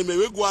yaseye,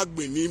 mebe gwa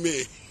agbe ni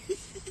me.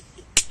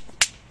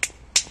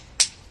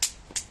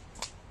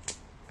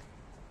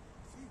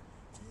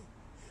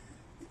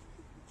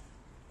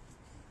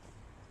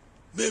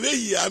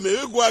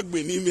 Mebe gwa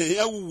agbe ni me,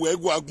 ya wuwe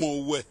gwa agbon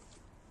uwe.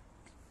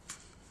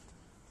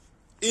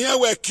 Iya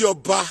we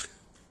kioba.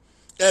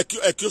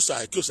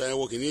 Ekiosa ya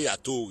woki ni ya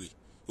togi.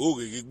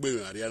 Oge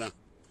gigbe ariana.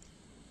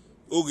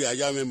 Oge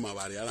ayame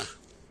mabariana.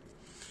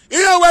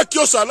 Iya we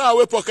kiosa na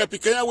we poke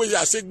pikenya we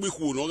ya segbi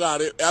hu no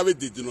gare ave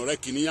didi no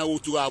rekini ya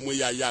wotu amu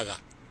ya yaga.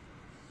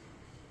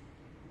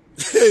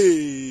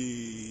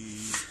 Hey,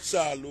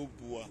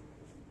 salobua.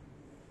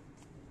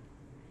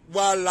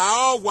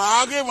 Wala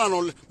wage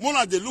manole.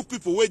 Mona de look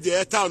people where they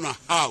enter on a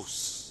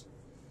house.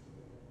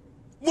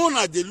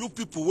 Mona de look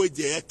people where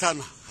they enter on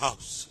a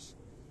house.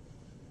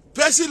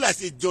 Person like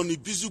a Johnny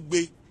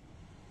Ibizugbe,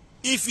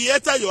 if he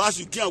enter your house,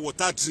 you get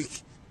water drink.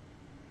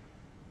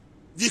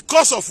 The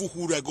cost of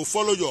Uhure go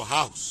follow your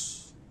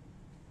house.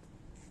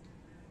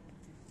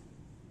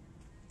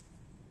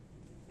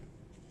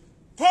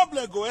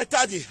 Problem go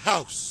enter the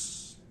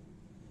house.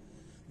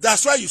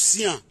 That's why you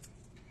see him.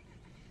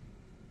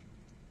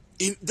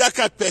 In that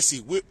kind of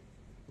person, we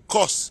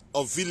cause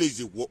of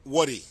village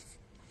worry.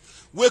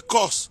 We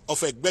cause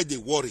of egbe the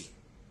worry.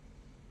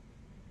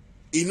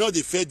 You know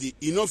the fed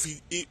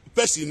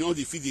person know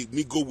the feed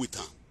me go with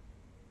him.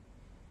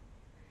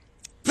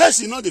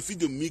 Person know the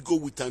feed me go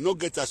with him. Not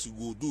get us to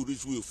go do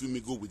this way of me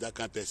go with that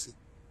kind of person.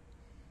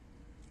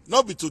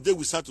 Not be today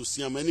we start to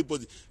see him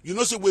anybody. You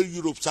know, say where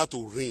Europe start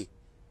to rain.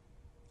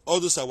 All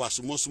those are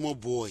small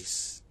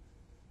boys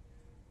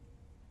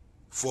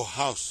for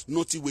house.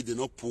 Nothing where they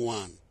not pour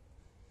one.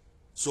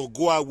 So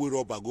go out with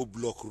rubber, go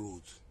block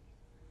road.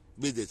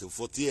 Be there to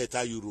 48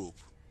 Europe.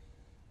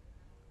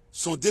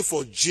 Sunday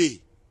for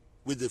J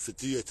with the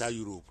 48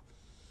 Europe.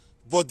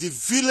 But the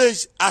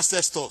village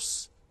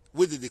ancestors,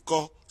 what they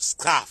call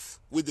scarf,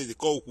 what they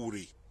call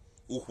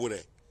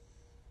uhure.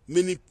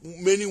 Many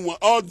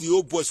all the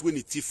old boys when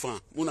they tiffan,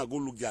 wanna go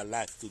look their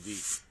life today.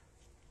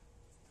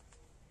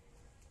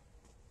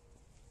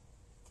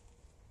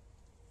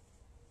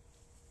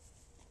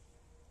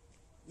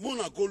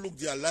 Wanna go look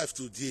their life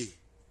today.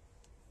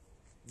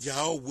 They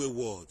are all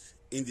wayward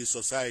in the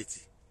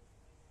society.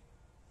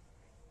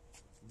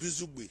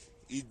 Ibizugbe,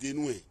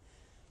 Idenwe.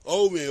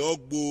 Oh, me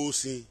ogbo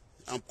sin.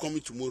 I'm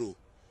coming tomorrow.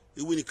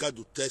 Even if I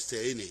do test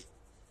any.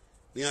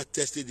 Me I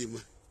tested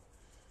him.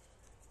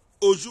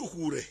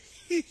 Ojukure.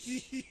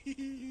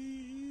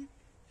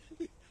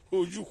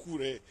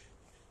 Ojukure.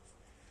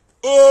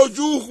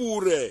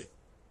 Ojukure.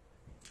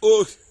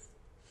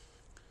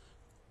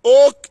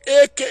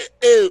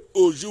 AKA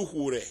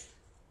Ojukure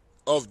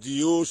of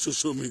the old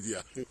social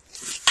media.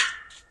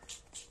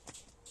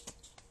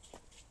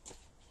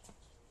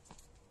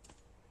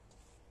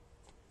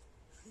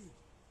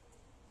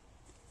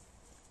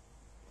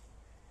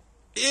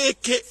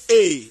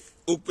 AKA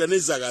Opiano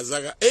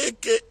Zagazaga,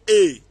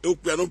 AKA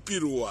Opiano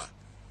Pirua,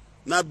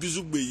 na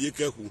Ibizugbe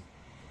Yekehu,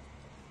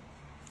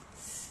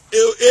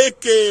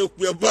 AKA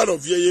Opiano Bar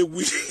of Ye.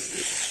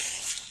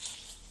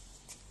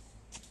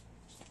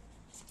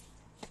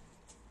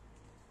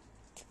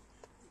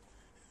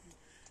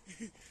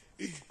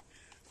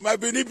 My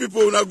Benin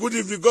people, una good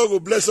evening. God will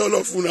bless all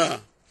of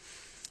una.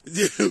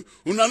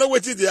 Una know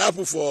wetin dey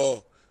happen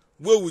for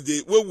where would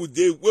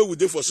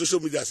they for social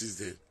media since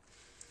then.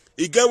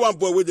 He get one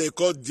boy where they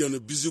call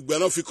Ibizugbe. I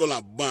don't fit call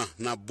him ban,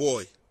 na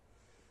boy.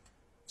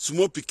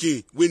 Small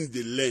pikin when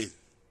they learn.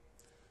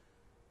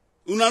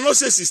 Una know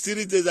say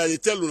 63 days that they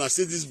tell una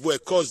say this boy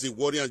cause the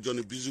warrior and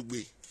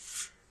Ibizugbe.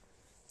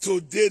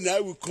 Today now I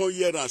will come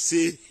here and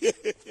say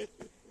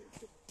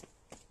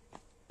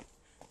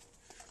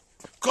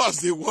cause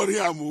the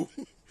warrior move.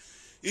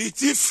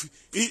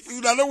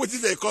 Una know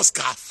wetin they call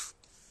scarf.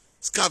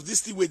 Scarf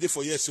this thing wey dey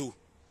for here so.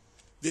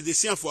 They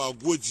see am for our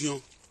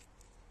Godion.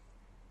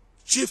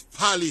 Chief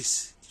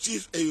Palace.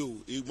 Chief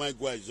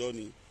Ibizugbe is on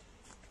him.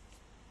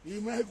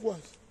 Ibizugbe.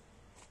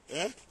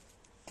 Eh?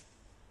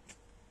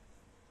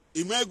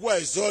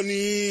 Ibizugbe is on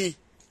him.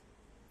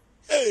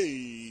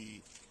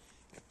 Hey.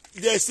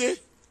 They say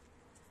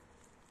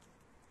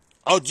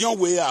Odion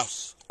Way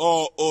House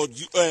or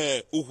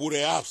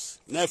Uhure House.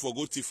 Now for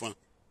go Tifan.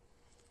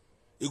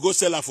 You go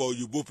sell am for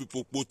Yoruba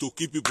people,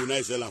 Potoki people,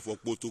 now sell am for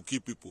Potoki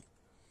people.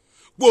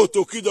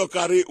 Potoki don't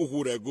carry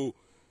Uhure go.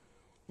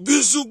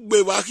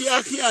 Ibizugbe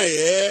wakia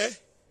eh.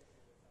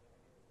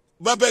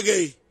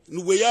 Babege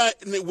we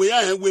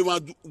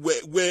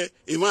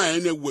ima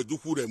ene we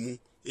Uhure mu.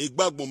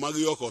 Igbagbo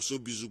magi oko so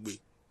Ibizugbe.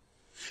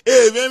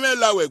 Meme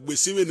la we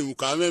gbesi we ni mu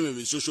ka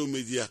meme social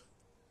media.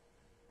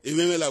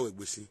 Meme la we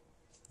gbesi.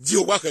 Di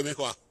o wa keme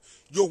kwa.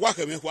 Yo wa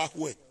keme kwa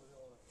kwe.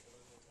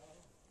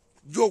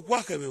 Yo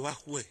wa keme wa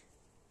kwe.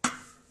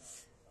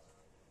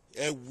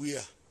 We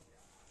are.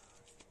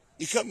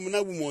 You can't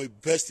now be my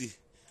bestie.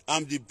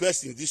 I'm the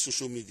best in this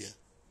social media.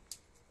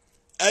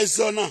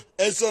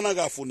 Ezona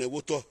ga phone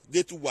woto.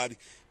 They too worry.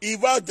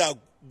 If I that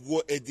go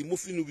a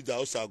demofinu with the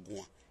house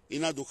agua.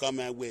 Ina do come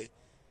my way.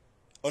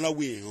 On a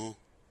way, huh?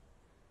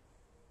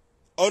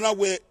 On a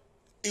way.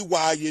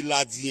 Iwa ye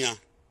ladian.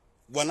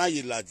 Wana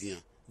ye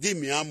ladian. Di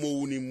mi amo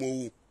uni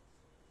mo.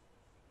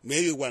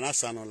 Maybe wana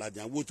sano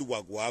ladian. Wotu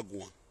wagwa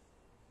agua.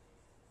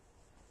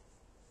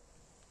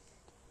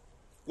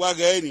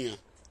 Wagenia.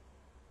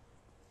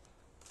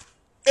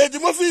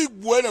 Edimofi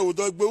Buena would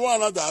be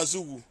one of the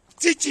Azugu.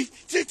 Titi.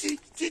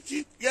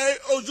 Yeah,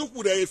 Ojuku,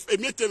 a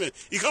metemen.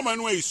 He come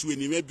on way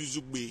swinging, maybe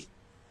Ibizugbe.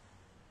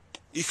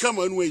 He come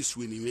on way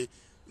swinging.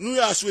 No,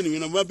 you are swinging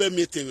in a mobile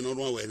meeting on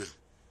one way.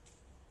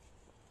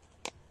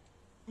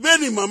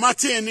 Very Mamma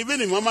Ten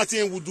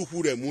would do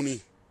Hure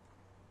Mooney.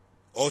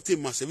 Or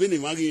Tim Massavini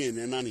Maggie and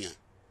Nania.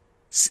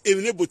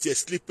 Even able to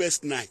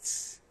sleepless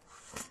nights.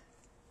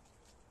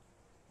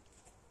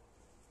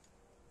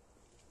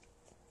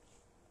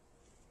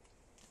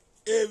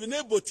 Even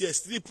able to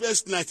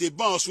sleepless night, a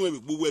bounce when we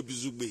go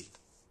Ibizugbe.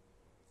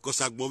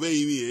 Because I go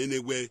away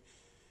anywhere.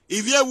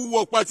 If you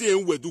walk party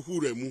and we do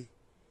Huremu.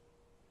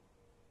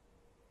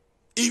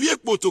 If you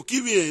put to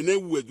give you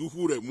and we do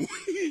Huremu.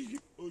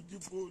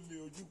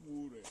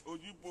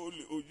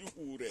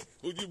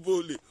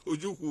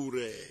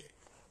 Ojupole.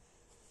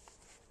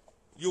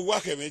 You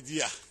work a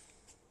media.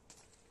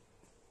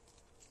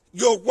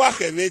 You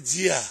work a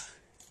media.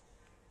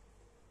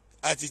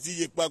 Atiti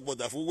ye pack but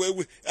for where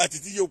we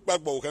Atiti ye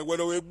pack but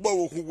when we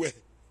bow who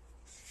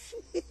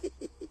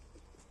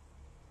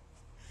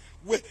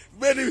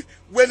when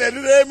a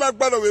little mark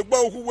battle we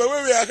bow who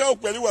where we are how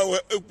penny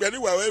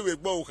where we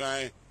bow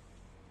high.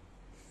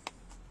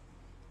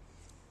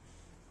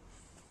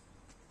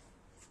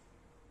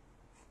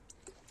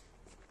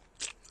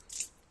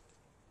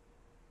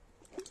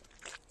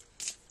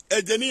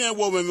 A Denian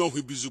woman of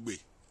Ibizugbe.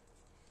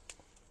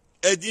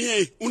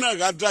 Edi una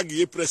ga drag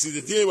ye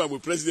president ye wa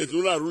president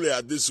una rule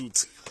at this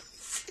suit.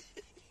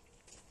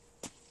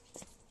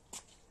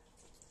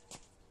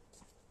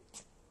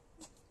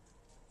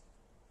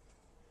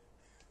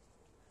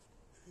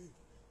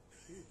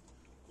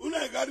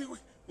 Una ga we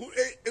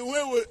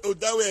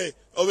odawe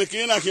o be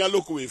kin na kin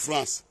local in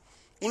France.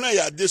 Una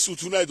ya this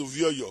suit una do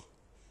view yo.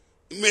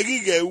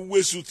 Megi ge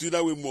we suit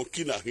na we mo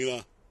kin na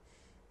kin.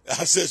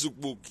 Access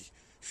ukboki.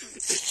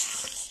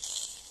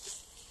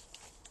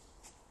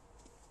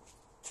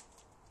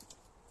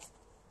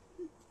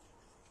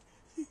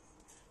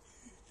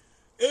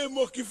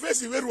 Mo ki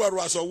fesi veru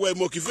arwa so we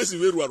mo ki fesi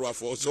veru arwa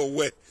for so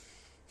we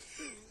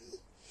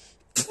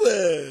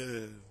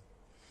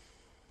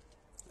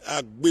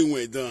agbe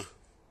won dan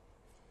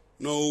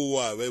no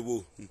wa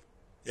webo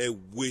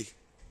we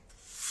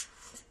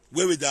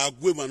da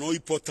agbe man no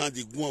important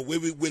the gun we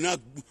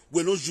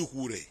no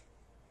juku re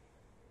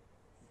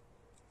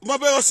mo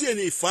be o si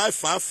eni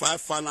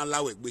 5 na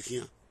lawe gbe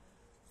kian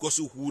ko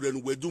so hu re no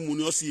we du mu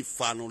ni o si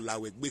fa no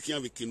lawe gbe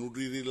kian we kinu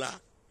riri la.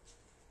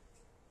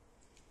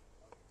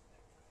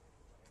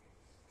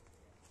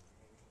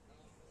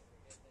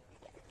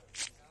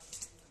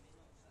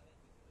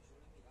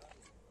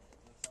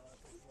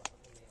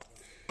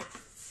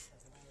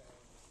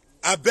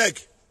 I beg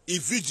a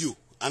video.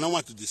 I don't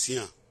want to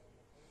deceive.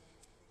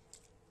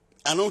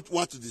 I don't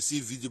want to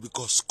deceive video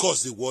because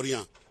cause the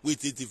warrior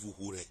wait it if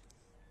hure.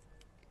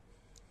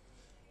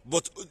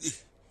 But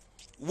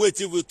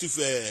wait if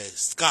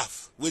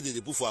scarf where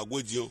they put for a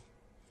Godion.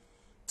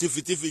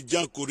 tifi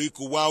jan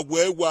koriko wa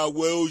we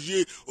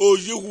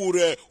oje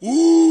hure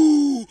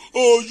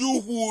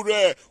oju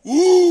hure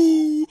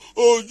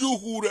oju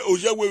hure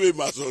oje wewe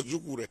maso oju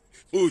hure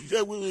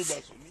oje wewe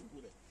maso oju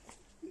hure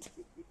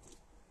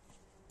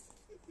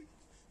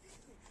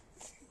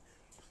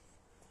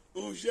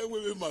oje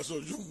wewe maso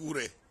oju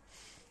hure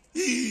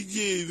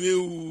ije me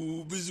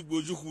u Ibizugbe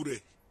oju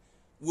hure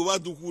wo ba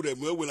du hure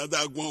mo we na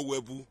da gbon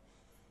webu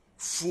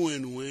fún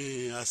ẹnu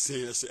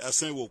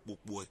asen wo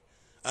popo e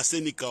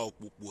asen nika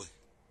opopo e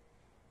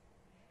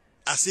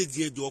ase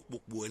die do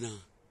opopo e na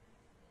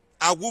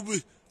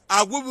agwobi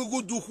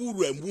go du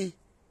huru emu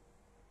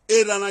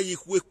era na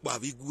yikwe pa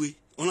bigwe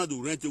ona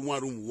do rent one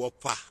room wo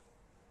pa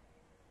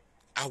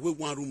awe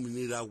one room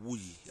ni ra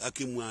wuyi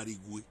akemu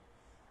arigwe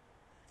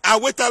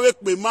awe tawe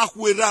pe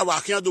mahu ra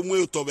wa kian do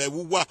mu to be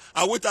wuwa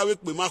awe tawe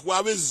pe mahu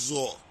awe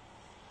zo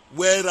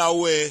we ra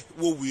we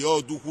wo wi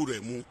o du huru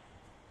emu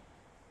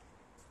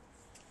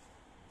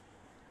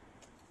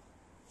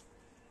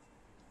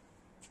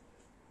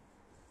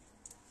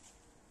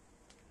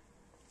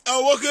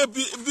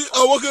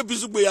awoke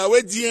Ibizugbe ya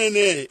we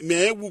DNA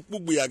me wu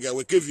pugbe ya ga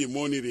we kevi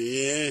money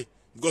re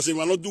because e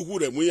ma no du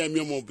hure mu ya mi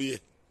omo bi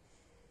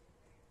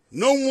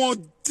no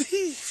one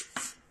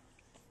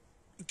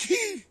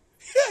ki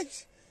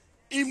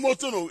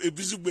imoto no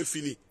Ibizugbe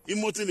fini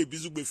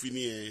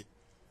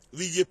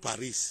vije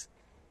Paris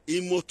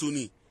imoto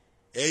ni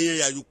eyan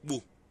ya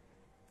yupo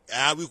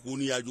awi ko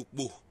ni ya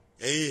yupo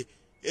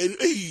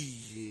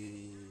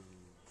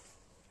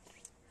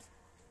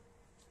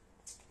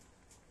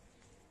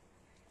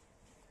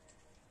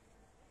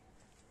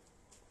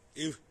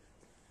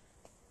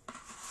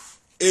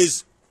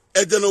is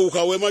edeno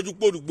ka we maju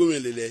podugbo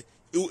melele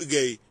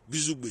ge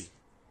Ibizugbe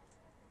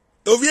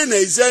ovie na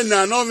ize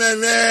na no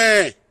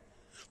meme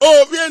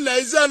ovie na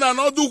ize na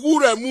no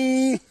duhure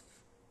mu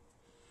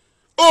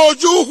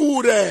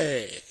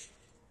ojuhure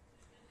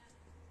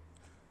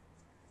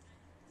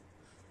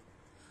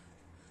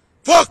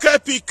poke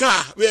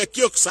pika we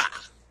kioksa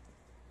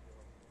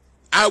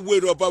awe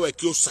roba we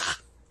kiosa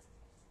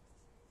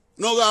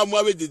no ga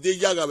mo be dede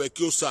yaga we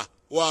kiosa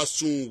wa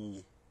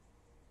sunwu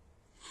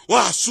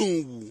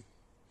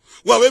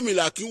wa we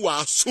milaki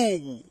wa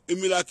sunwu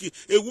emilaki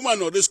a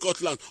woman of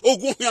Scotland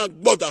ogun yan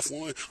gboda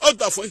fún o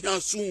da fún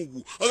yan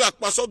sunwu o ga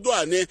paso do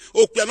ane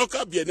o pe no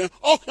ka bi ene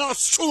o yan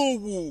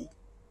sunwu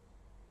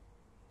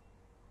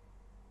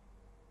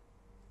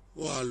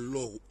wa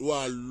lo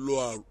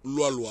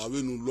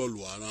awenu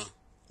lo ara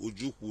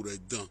ojuku re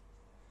dan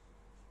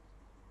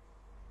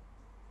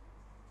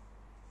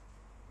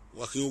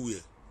wa kin wi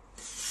e